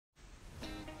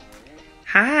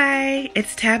Hi,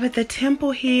 it's Tabitha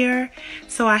Temple here.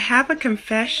 So I have a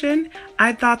confession.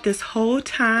 I thought this whole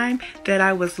time that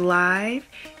I was live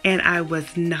and I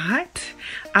was not.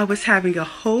 I was having a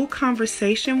whole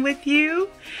conversation with you.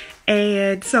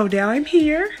 And so now I'm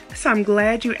here. So I'm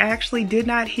glad you actually did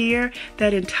not hear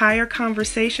that entire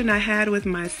conversation I had with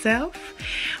myself.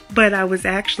 But I was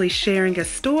actually sharing a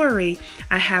story.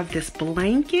 I have this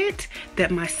blanket that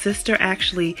my sister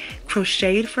actually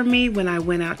crocheted for me when I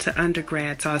went out to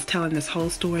undergrad. So I was telling this whole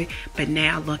story. But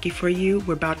now, lucky for you,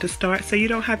 we're about to start so you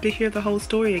don't have to hear the whole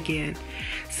story again.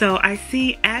 So I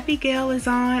see Abigail is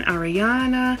on,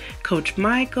 Ariana, Coach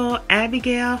Michael,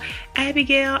 Abigail.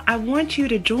 Abigail, I want you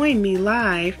to join me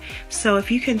live. So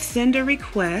if you can send a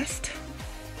request.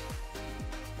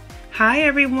 Hi,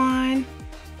 everyone.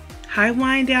 Hi,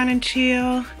 Wind Down and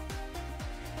Chill.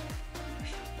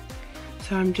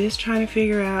 So I'm just trying to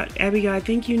figure out, Abigail, I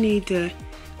think you need to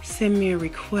send me a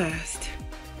request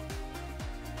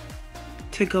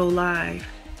to go live.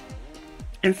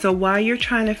 And so while you're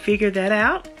trying to figure that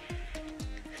out,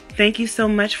 thank you so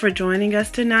much for joining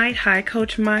us tonight. Hi,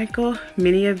 Coach Michael.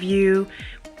 Many of you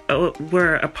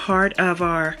were a part of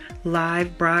our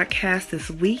live broadcast this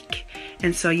week.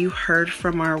 And so you heard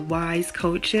from our wise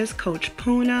coaches, Coach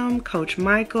Poonam, Coach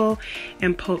Michael,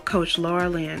 and Coach Laura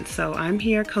Lynn. So I'm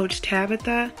here, Coach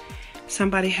Tabitha.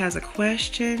 Somebody has a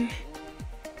question.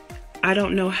 I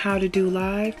don't know how to do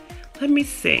live. Let me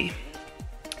see.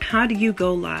 How do you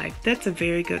go live? That's a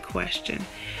very good question.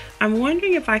 I'm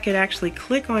wondering if I could actually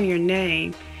click on your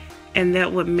name and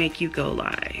that would make you go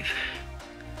live.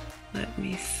 Let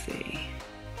me see.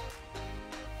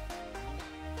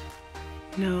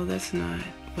 No, that's not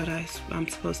what I'm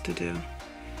supposed to do.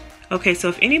 Okay, so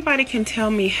if anybody can tell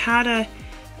me how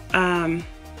to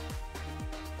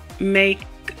make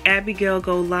Abigail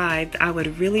go live, I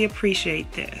would really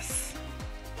appreciate this.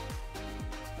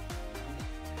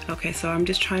 Okay, so I'm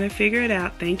just trying to figure it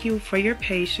out. Thank you for your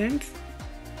patience.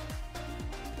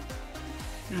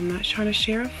 I'm not trying to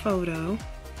share a photo.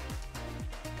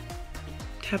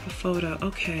 Tap a photo.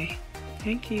 Okay,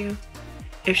 thank you.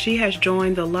 If she has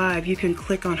joined the live, you can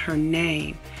click on her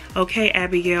name. Okay,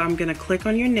 Abigail, I'm going to click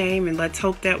on your name and let's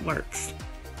hope that works.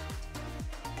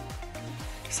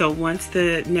 So once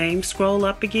the names scroll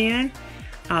up again,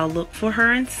 I'll look for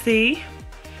her and see.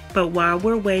 But while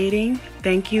we're waiting,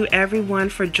 thank you everyone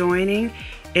for joining.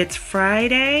 It's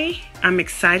Friday. I'm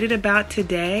excited about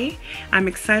today. I'm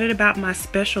excited about my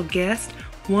special guest.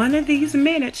 One of these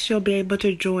minutes she'll be able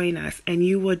to join us and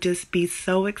you will just be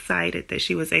so excited that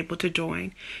she was able to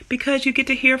join because you get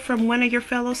to hear from one of your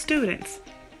fellow students.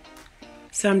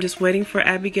 So I'm just waiting for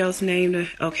Abigail's name to,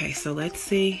 okay, so let's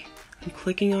see. I'm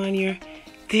clicking on your,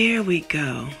 there we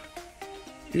go.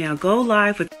 Now go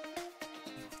live with,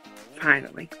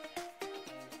 finally.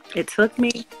 It took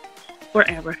me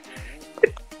forever.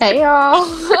 Hey y'all.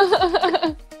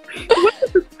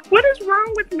 What is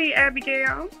wrong with me,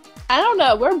 Abigail? I don't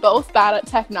know. We're both bad at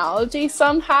technology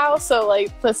somehow. So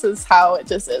like this is how it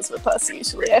just is with us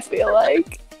usually, I feel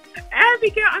like.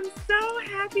 Abigail, I'm so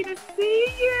happy to see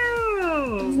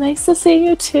you. It's nice to see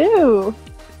you too.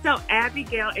 So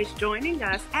Abigail is joining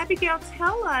us. Abigail,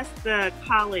 tell us the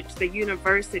college, the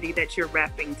university that you're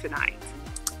repping tonight.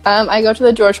 I go to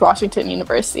the George Washington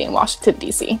University in Washington,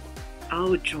 D.C.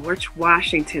 Oh, George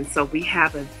Washington. So we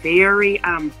have a very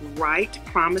bright,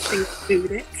 promising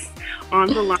student on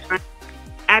the line.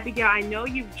 Abigail, I know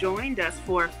you've joined us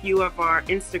for a few of our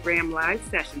Instagram live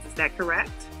sessions. Is that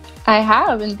correct? I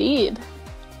have, indeed.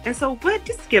 And so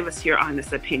just give us your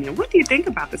honest opinion. What do you think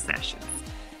about the sessions?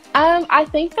 I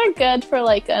think they're good for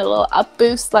like a little up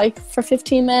boost, like for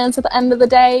 15 minutes at the end of the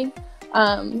day.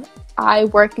 I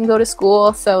work and go to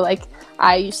school, so like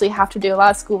I usually have to do a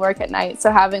lot of schoolwork at night.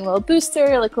 So having a little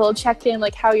booster, like a little check-in,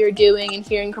 like how you're doing and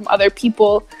hearing from other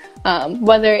people,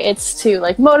 whether it's to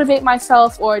like motivate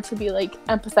myself or to be like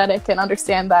empathetic and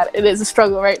understand that it is a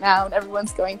struggle right now and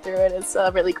everyone's going through it, is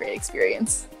a really great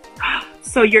experience.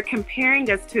 So you're comparing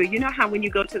us to, you know how when you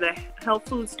go to the health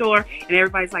food store and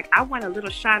everybody's like, I want a little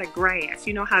shot of grass.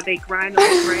 You know how they grind on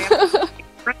the grass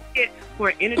for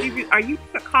an energy. Are you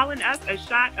calling us a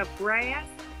shot of grass?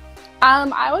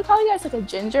 I would call you guys like a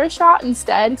ginger shot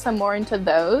instead, because I'm more into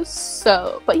those.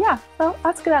 So, but yeah, well,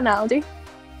 that's a good analogy.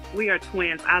 We are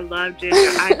twins. I love ginger.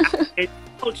 And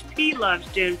Coach P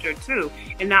loves ginger too.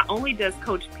 And not only does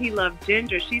Coach P love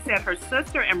ginger, she said her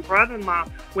sister and brother-in-law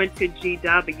went to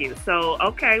GW. So,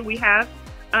 okay, we have...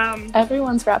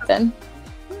 everyone's repping.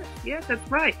 Yes,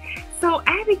 that's right. So,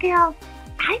 Abigail,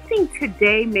 I think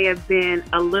today may have been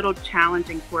a little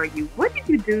challenging for you. What did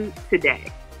you do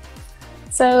today?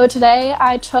 So today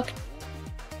I took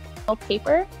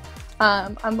paper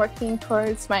I'm working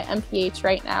towards my MPH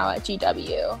right now at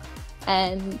GW,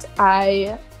 and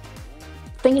I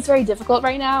think it's very difficult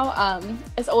right now.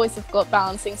 It's always difficult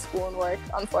balancing school and work,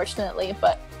 unfortunately,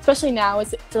 but especially now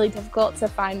it's really difficult to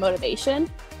find motivation.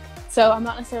 So I'm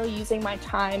not necessarily using my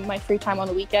free time on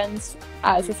the weekends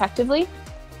as effectively.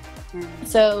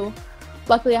 So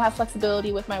luckily I have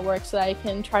flexibility with my work so that I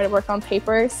can try to work on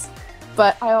papers,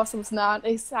 but I also was not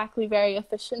exactly very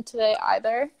efficient today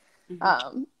either,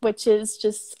 which is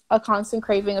just a constant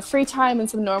craving of free time and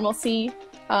some normalcy.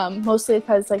 Mostly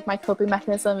because like my coping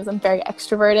mechanism is I'm very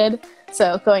extroverted,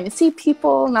 so going to see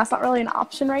people, and that's not really an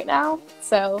option right now.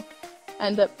 So I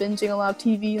end up binging a lot of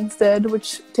TV instead,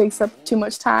 which takes up too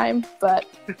much time. But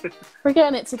we're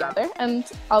getting it together, and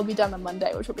I'll be done on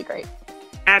Monday, which will be great.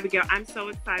 Abigail, I'm so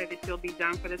excited that you'll be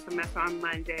done for the semester on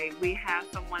Monday. We have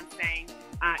someone saying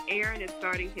Aaron is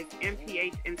starting his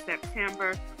MPH in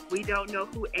September. We don't know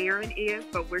who Aaron is,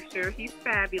 but we're sure he's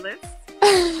fabulous.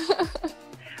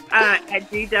 At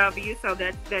GW, so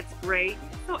that's great.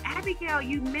 So Abigail,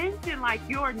 you mentioned like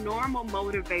your normal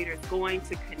motivators going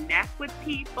to connect with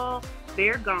people,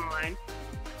 they're gone.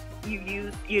 You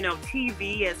use,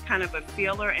 TV as kind of a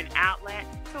filler and outlet.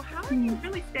 So how are you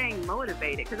really staying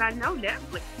motivated? Because I know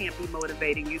Netflix can't be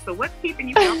motivating you. So what's keeping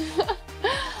you going?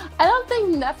 I don't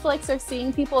think Netflix or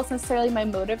seeing people is necessarily my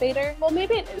motivator. Well,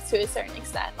 maybe it is to a certain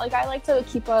extent. Like I like to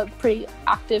keep a pretty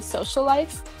active social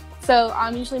life. So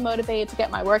I'm usually motivated to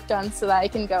get my work done so that I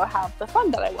can go have the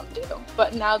fun that I want to do.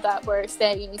 But now that we're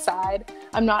staying inside,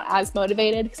 I'm not as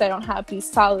motivated because I don't have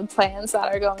these solid plans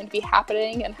that are going to be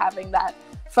happening and having that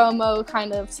FOMO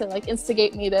kind of to like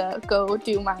instigate me to go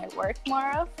do my work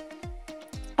more of.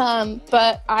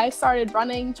 But I started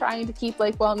running, trying to keep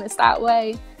like wellness that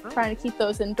way, trying to keep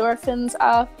those endorphins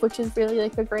up, which is really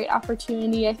like a great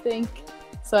opportunity, I think,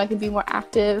 so I can be more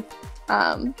active.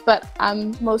 But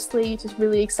I'm mostly just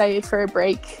really excited for a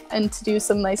break and to do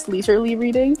some nice leisurely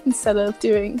reading instead of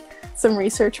doing some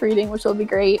research reading, which will be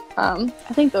great. I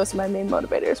think those are my main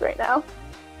motivators right now.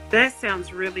 That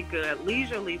sounds really good.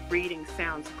 Leisurely reading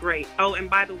sounds great. Oh, and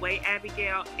by the way,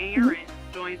 Abigail, Aaron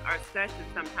joins our session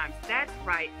sometimes. That's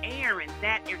right, Aaron.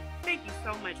 Thank you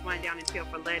so much, One Down and Chill,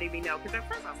 for letting me know. Because at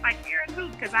first I was like, Aaron who?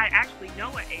 Because I actually know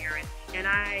an Aaron, and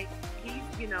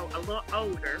he's a little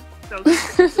older. So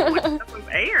that was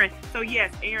Aaron. So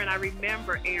yes, Aaron, I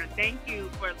remember Aaron. Thank you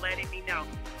for letting me know.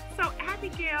 So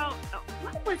Abigail,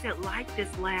 what was it like this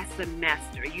last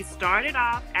semester? You started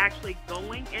off actually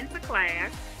going into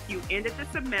class. You ended the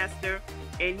semester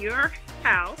in your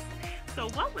house. So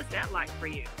what was that like for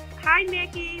you? Hi,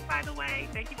 Nikki, by the way.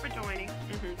 Thank you for joining.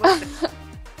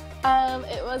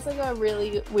 It was like a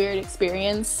really weird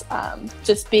experience,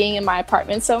 just being in my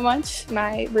apartment so much.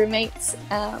 My roommates,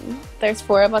 there's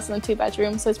 4 of us in a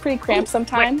 2-bedroom, so it's pretty cramped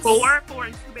sometimes. Wait, four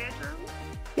in 2 bedrooms?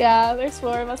 Yeah, there's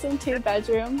 4 of us in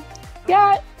 2-bedroom.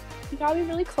 Yeah, you gotta be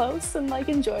really close and like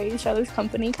enjoy each other's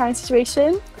company kind of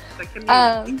situation.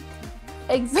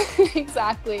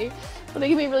 Exactly. But it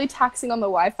can be really taxing on the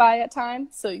Wi-Fi at times,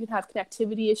 so you can have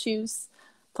connectivity issues.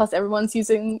 Plus, everyone's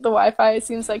using the Wi-Fi, it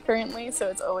seems like, currently, so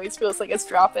it always feels like it's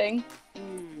dropping,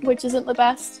 which isn't the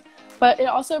best. But it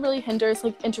also really hinders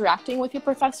like interacting with your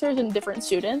professors and different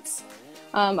students.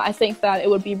 I think that it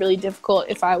would be really difficult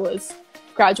if I was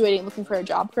graduating looking for a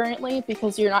job currently,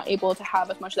 because you're not able to have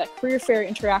as much of that career fair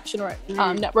interaction or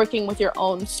networking with your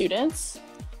own students,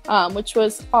 which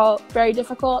was all very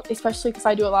difficult, especially because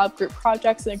I do a lot of group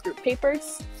projects and group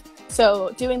papers.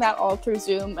 So doing that all through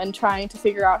Zoom and trying to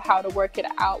figure out how to work it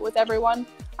out with everyone,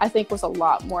 I think was a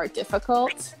lot more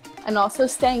difficult. And also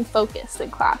staying focused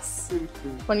in class.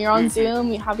 When you're on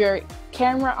Zoom, you have your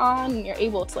camera on and you're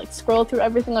able to like scroll through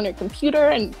everything on your computer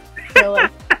and you're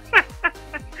like,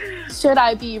 should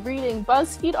I be reading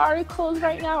BuzzFeed articles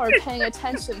right now or paying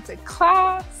attention to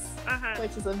class?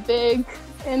 Which is a big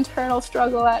internal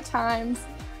struggle at times.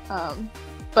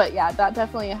 But yeah, that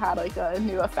definitely had like a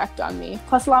new effect on me.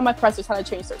 Plus a lot of my professors had to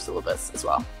change their syllabus as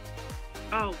well.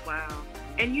 Oh, wow.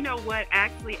 And you know what?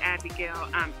 Actually, Abigail,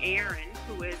 Aaron,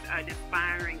 who is an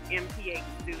aspiring MPH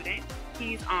student,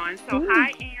 he's on. So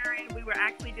hi, Aaron. We were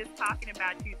actually just talking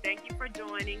about you. Thank you for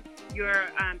joining your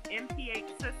MPH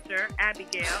sister,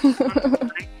 Abigail.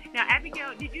 Now,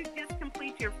 Abigail, did you just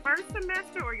complete your first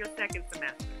semester or your second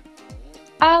semester?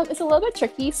 It's a little bit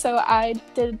tricky. So I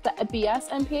did the BS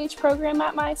MPH program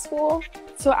at my school.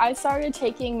 So I started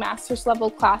taking master's level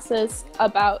classes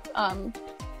about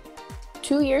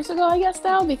 2 years ago, I guess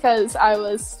now, because I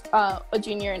was a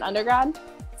junior in undergrad.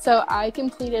 So I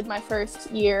completed my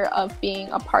first year of being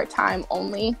a part-time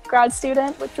only grad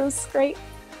student, which was great.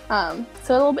 So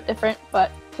a little bit different,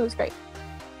 but it was great.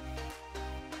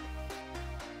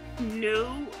 knew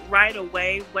right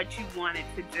away what you wanted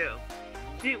to do.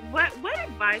 What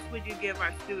advice would you give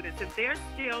our students if they're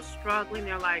still struggling?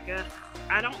 They're like,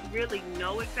 I don't really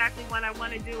know exactly what I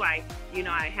want to do. I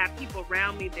have people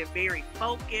around me. They're very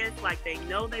focused. Like they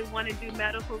know they want to do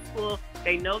medical school.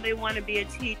 They know they want to be a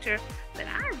teacher, but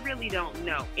I really don't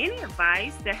know. Any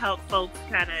advice to help folks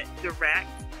kind of direct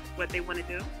what they want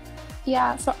to do?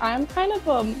 Yeah, so I'm kind of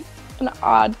an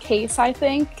odd case, I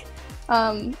think.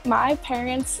 My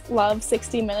parents love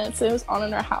 60 Minutes. It was on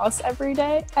in our house every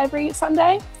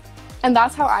Sunday. And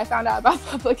that's how I found out about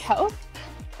public health.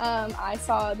 I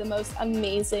saw the most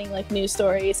amazing news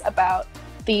stories about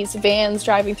these vans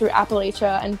driving through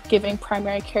Appalachia and giving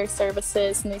primary care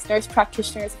services, and these nurse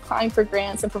practitioners applying for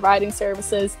grants and providing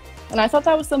services. And I thought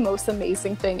that was the most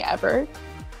amazing thing ever.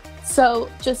 So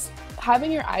just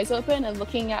having your eyes open and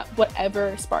looking at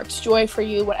whatever sparks joy for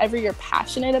you, whatever you're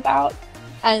passionate about,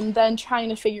 and then trying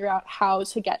to figure out how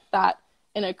to get that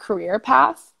in a career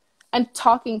path and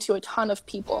talking to a ton of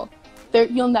people.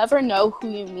 You'll never know who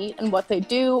you meet and what they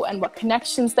do and what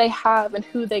connections they have and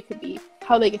who they could be,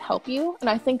 how they could help you. And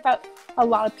I think that a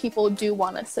lot of people do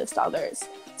want to assist others.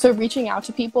 So reaching out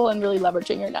to people and really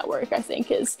leveraging your network, I think,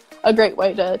 is a great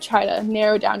way to try to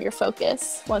narrow down your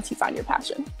focus once you find your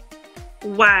passion.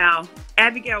 Wow.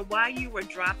 Abigail, while you were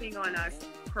dropping on us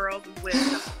pearls of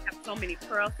wisdom, I have so many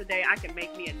pearls today, I can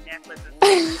make me a necklace.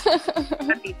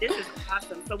 I mean, this is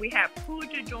awesome. So we have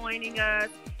Pooja joining us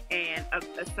and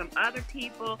some other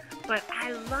people, but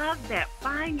I love that.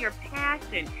 Find your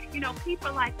passion. People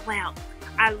are like, well,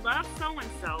 I love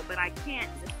so-and-so, but I can't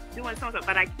doing so-and-so,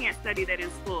 but I can't study that in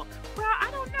school. Well,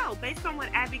 I don't know. Based on what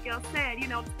Abigail said,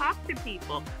 talk to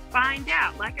people, find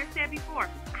out. Like I said before,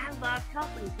 I love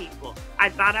helping people. I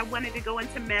thought I wanted to go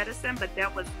into medicine, but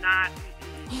that was not,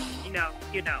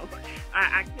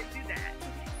 I couldn't do that.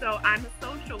 So I'm a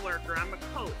social worker, I'm a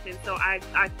coach, and so I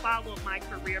followed my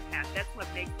career path. That's what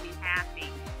makes me happy.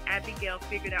 Abigail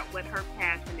figured out what her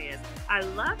passion is. I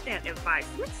love that advice.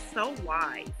 You're so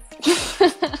wise.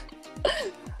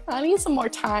 I need some more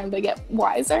time to get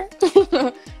wiser.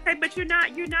 Hey, but you're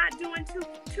not doing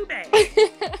too bad.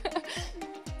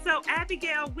 So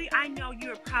Abigail, I know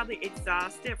you're probably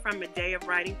exhausted from a day of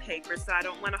writing papers, so I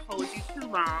don't want to hold you too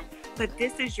long, but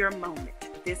this is your moment.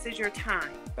 This is your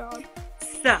time. God.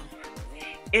 So,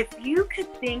 if you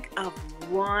could think of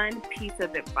one piece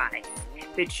of advice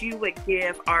that you would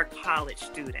give our college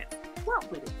students, what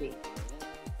would it be?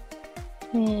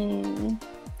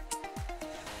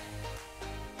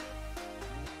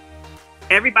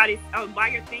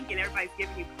 While you're thinking, everybody's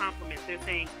giving you compliments. They're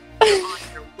saying you're on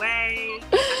your way.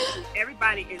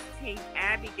 Everybody is Team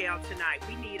Abigail tonight.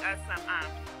 We need us some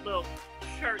little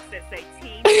shirts that say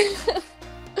Team.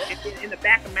 And in the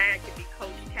back of mine could be Coach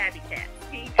Tabby Cat.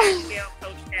 Team Abigail,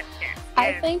 Coach Tabby Cat.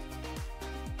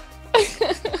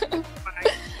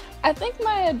 I think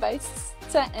my advice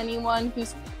to anyone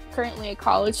who's currently a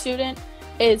college student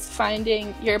is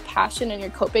finding your passion and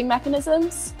your coping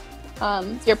mechanisms.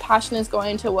 Your passion is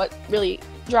going to what really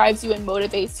drives you and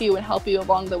motivates you and help you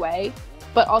along the way,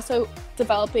 but also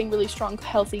developing really strong,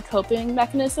 healthy coping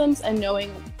mechanisms and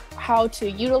knowing how to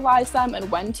utilize them and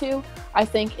when to, I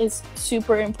think is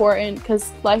super important,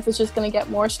 because life is just going to get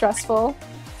more stressful.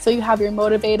 So you have your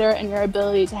motivator and your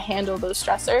ability to handle those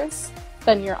stressors,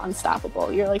 then you're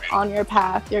unstoppable. You're on your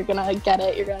path. You're going to get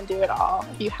it. You're going to do it all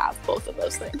if you have both of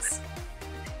those things.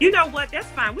 You know what? That's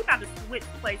fine. We're about to switch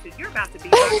places. You're about to be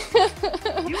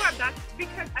right. You are about to,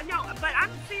 because I know, but I'm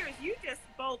serious. You just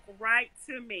spoke right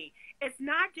to me. It's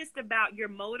not just about your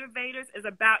motivators. It's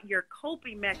about your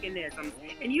coping mechanisms.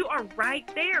 And you are right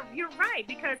there. You're right,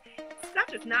 because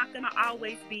stuff is not going to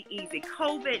always be easy.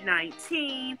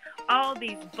 COVID-19, all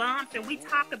these bumps, and we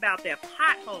talk about their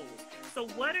potholes. So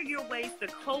what are your ways to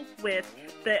cope with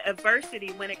the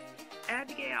adversity when it,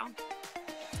 Abigail?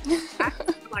 I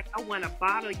feel like I want to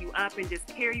bottle you up and just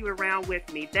carry you around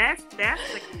with me. That's the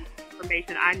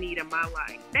information I need in my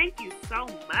life. Thank you so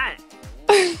much.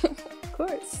 Of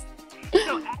course.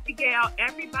 So Abigail,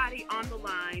 everybody on the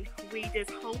line, we just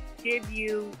hope to give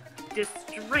you the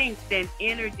strength and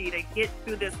energy to get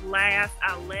through this last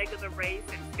leg of the race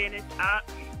and finish up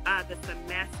the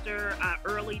semester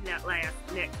early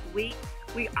next week.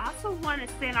 We also want to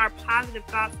send our positive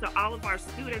thoughts to all of our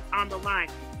students on the line.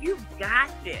 You've got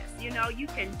this. You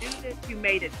can do this. You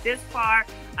made it this far.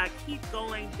 Keep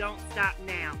going. Don't stop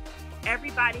now.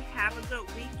 Everybody have a good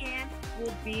weekend.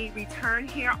 We'll be return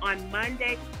here on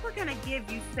Monday. We're going to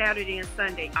give you Saturday and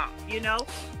Sunday off.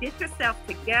 Get yourself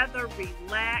together,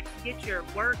 relax, get your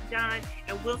work done,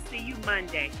 and we'll see you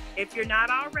Monday. If you're not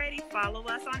already, follow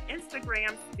us on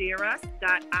Instagram,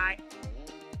 steerus.io.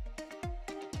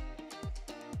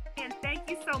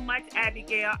 you so much,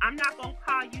 Abigail. I'm not going to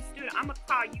call you student. I'm going to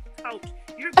call you coach.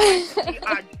 You're going to be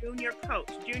our junior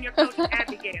coach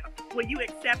Abigail. Will you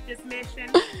accept this mission?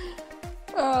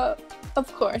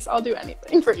 Of course. I'll do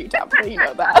anything for you, Tabitha. You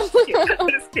know that.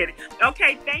 Just kidding.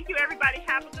 Okay, thank you, everybody.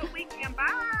 Have a good weekend.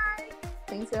 Bye.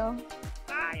 Thanks, y'all.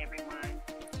 Bye, everyone.